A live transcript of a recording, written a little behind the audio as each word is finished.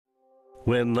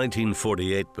When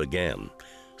 1948 began,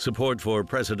 support for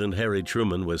President Harry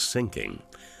Truman was sinking.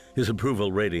 His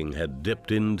approval rating had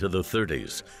dipped into the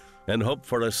 30s, and hope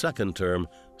for a second term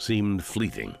seemed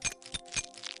fleeting.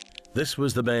 This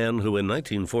was the man who in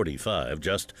 1945,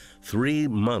 just 3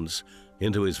 months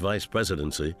into his vice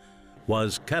presidency,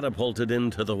 was catapulted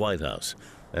into the White House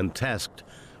and tasked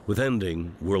with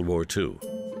ending World War II.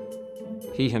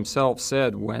 He himself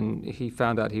said when he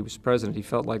found out he was president, he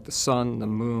felt like the sun, the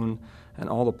moon, and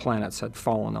all the planets had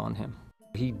fallen on him.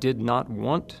 He did not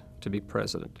want to be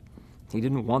president. He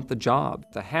didn't want the job.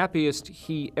 The happiest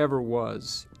he ever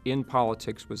was in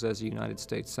politics was as a United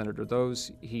States Senator.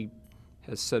 Those, he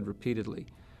has said repeatedly,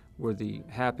 were the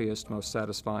happiest, most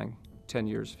satisfying 10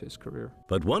 years of his career.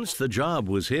 But once the job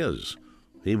was his,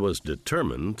 he was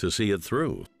determined to see it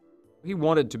through. He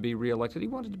wanted to be reelected. He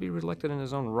wanted to be reelected in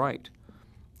his own right.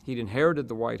 He'd inherited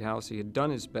the White House. He had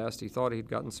done his best. He thought he'd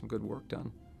gotten some good work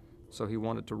done. So he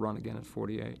wanted to run again at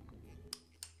 48.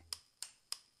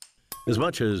 As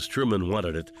much as Truman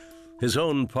wanted it, his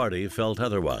own party felt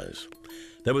otherwise.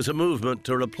 There was a movement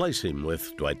to replace him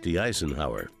with Dwight D.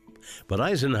 Eisenhower. But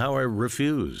Eisenhower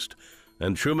refused,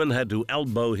 and Truman had to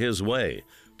elbow his way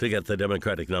to get the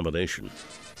Democratic nomination.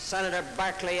 Senator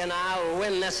Barkley and I will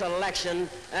win this election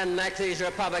and make these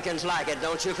Republicans like it.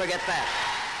 Don't you forget that.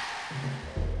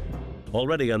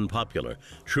 Already unpopular,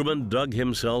 Truman dug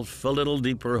himself a little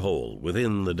deeper hole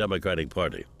within the Democratic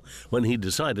Party when he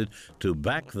decided to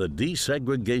back the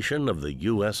desegregation of the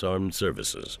U.S. Armed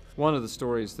Services. One of the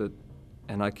stories that,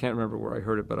 and I can't remember where I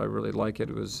heard it, but I really like it,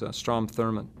 was Strom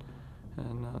Thurmond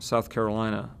in South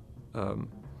Carolina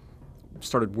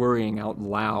started worrying out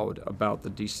loud about the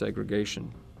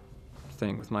desegregation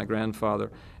thing with my grandfather.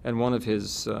 And one of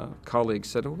his colleagues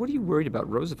said, "Oh, what are you worried about?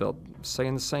 Roosevelt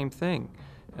saying the same thing."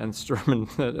 And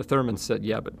Thurmond said,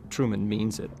 "Yeah, but Truman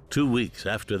means it." 2 weeks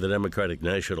after the Democratic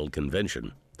National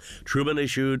Convention, Truman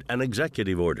issued an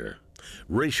executive order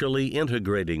racially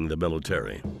integrating the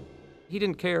military. He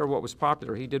didn't care what was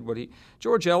popular. He did what he...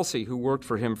 George Elsey, who worked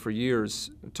for him for years,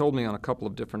 told me on a couple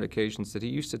of different occasions that he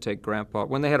used to take Grandpa,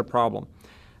 when they had a problem,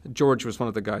 George was one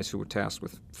of the guys who were tasked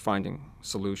with finding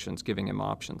solutions, giving him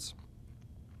options.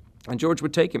 And George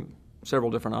would take him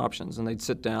several different options, and they'd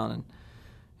sit down and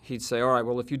he'd say, "All right,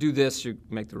 well, if you do this, you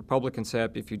make the Republicans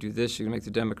happy. If you do this, you're going to make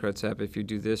the Democrats happy. If you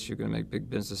do this, you're going to make big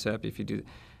business happy. If you do..."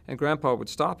 And Grandpa would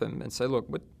stop him and say, "Look,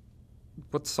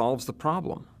 what solves the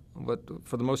problem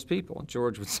for the most people?" And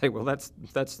George would say, "Well,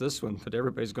 that's this one, but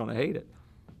everybody's going to hate it."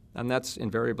 And that's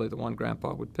invariably the one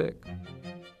Grandpa would pick.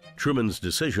 Truman's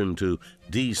decision to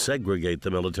desegregate the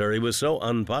military was so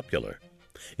unpopular,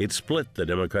 it split the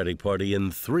Democratic Party in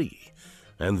 3,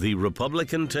 and the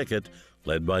Republican ticket,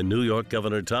 led by New York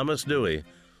Governor Thomas Dewey,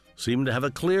 seemed to have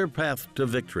a clear path to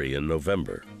victory in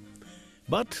November.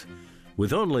 But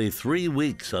with only 3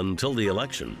 weeks until the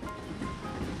election,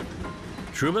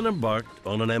 Truman embarked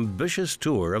on an ambitious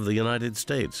tour of the United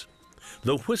States,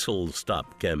 the Whistle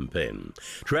Stop Campaign,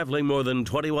 traveling more than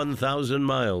 21,000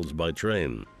 miles by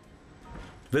train,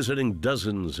 visiting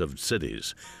dozens of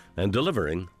cities, and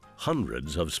delivering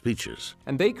hundreds of speeches.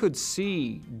 And they could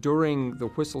see during the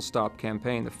Whistle Stop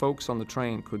campaign, the folks on the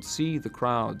train could see the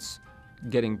crowds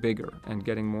getting bigger and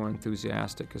getting more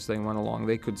enthusiastic as they went along.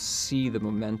 They could see the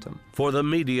momentum. For the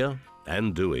media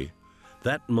and Dewey,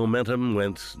 that momentum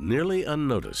went nearly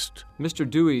unnoticed. Mr.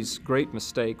 Dewey's great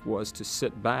mistake was to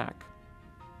sit back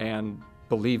and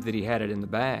believe that he had it in the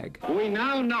bag. We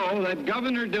now know that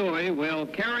Governor Dewey will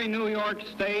carry New York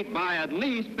State by at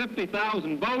least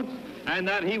 50,000 votes and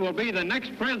that he will be the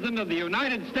next president of the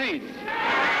United States.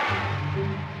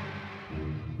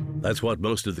 That's what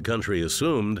most of the country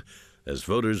assumed as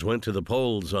voters went to the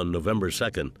polls on November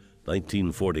 2nd,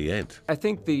 1948. I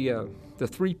think the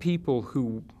 3 people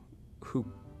who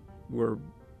were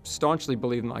staunchly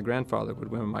believing my grandfather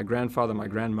would win: my grandfather, my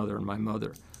grandmother, and my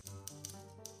mother.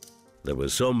 There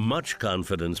was so much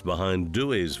confidence behind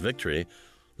Dewey's victory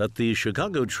that the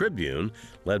Chicago Tribune,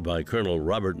 led by Colonel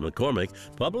Robert McCormick,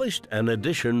 published an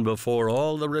edition before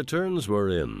all the returns were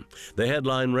in. The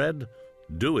headline read,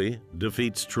 "Dewey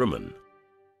Defeats Truman."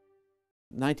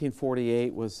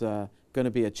 1948 was going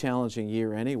to be a challenging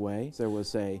year anyway. There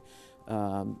was a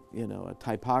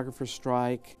typographer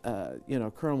strike.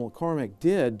 Colonel McCormick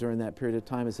did during that period of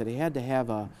time is that he had to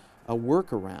have a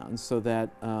workaround so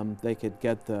that they could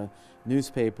get the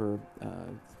newspaper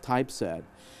typeset.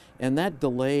 And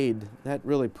that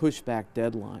really pushed back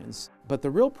deadlines. But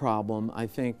the real problem, I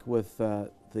think, with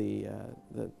the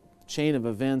chain of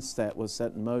events that was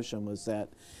set in motion was that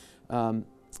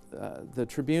the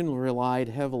Tribune relied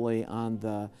heavily on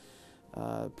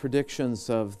predictions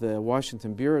of the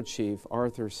Washington bureau chief,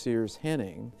 Arthur Sears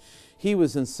Henning, he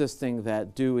was insisting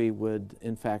that Dewey would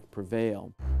in fact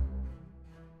prevail.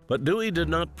 But Dewey did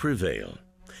not prevail,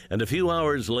 and a few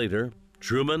hours later,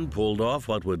 Truman pulled off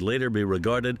what would later be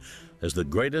regarded as the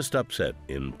greatest upset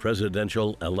in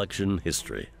presidential election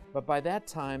history. But by that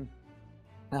time,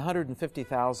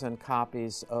 150,000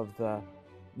 copies of the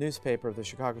newspaper of the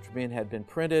Chicago Tribune had been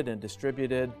printed and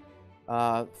distributed,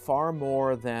 far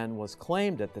more than was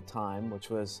claimed at the time, which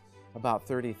was about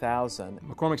 30,000.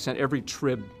 McCormick sent every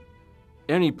trib,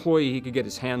 any employee he could get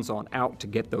his hands on, out to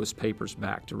get those papers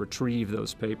back, to retrieve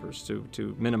those papers,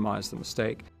 to minimize the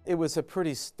mistake. It was a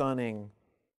pretty stunning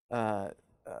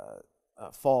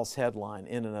false headline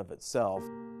in and of itself.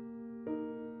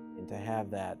 And to have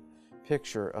that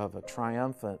picture of a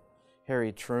triumphant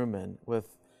Harry Truman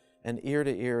with an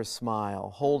ear-to-ear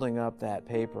smile holding up that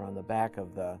paper on the back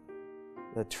of the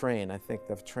train. I think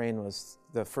the train was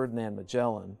the Ferdinand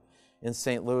Magellan in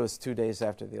St. Louis 2 days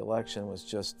after the election, was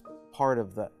just part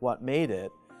of what made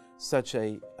it such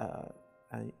a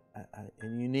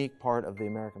unique part of the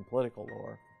American political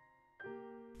lore.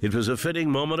 It was a fitting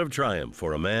moment of triumph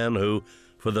for a man who,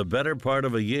 for the better part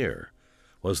of a year,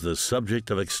 was the subject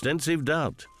of extensive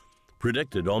doubt,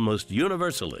 predicted almost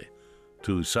universally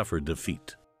to suffer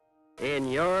defeat. In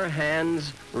your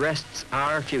hands rests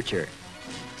our future.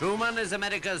 Truman is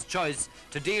America's choice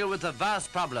to deal with the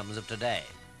vast problems of today.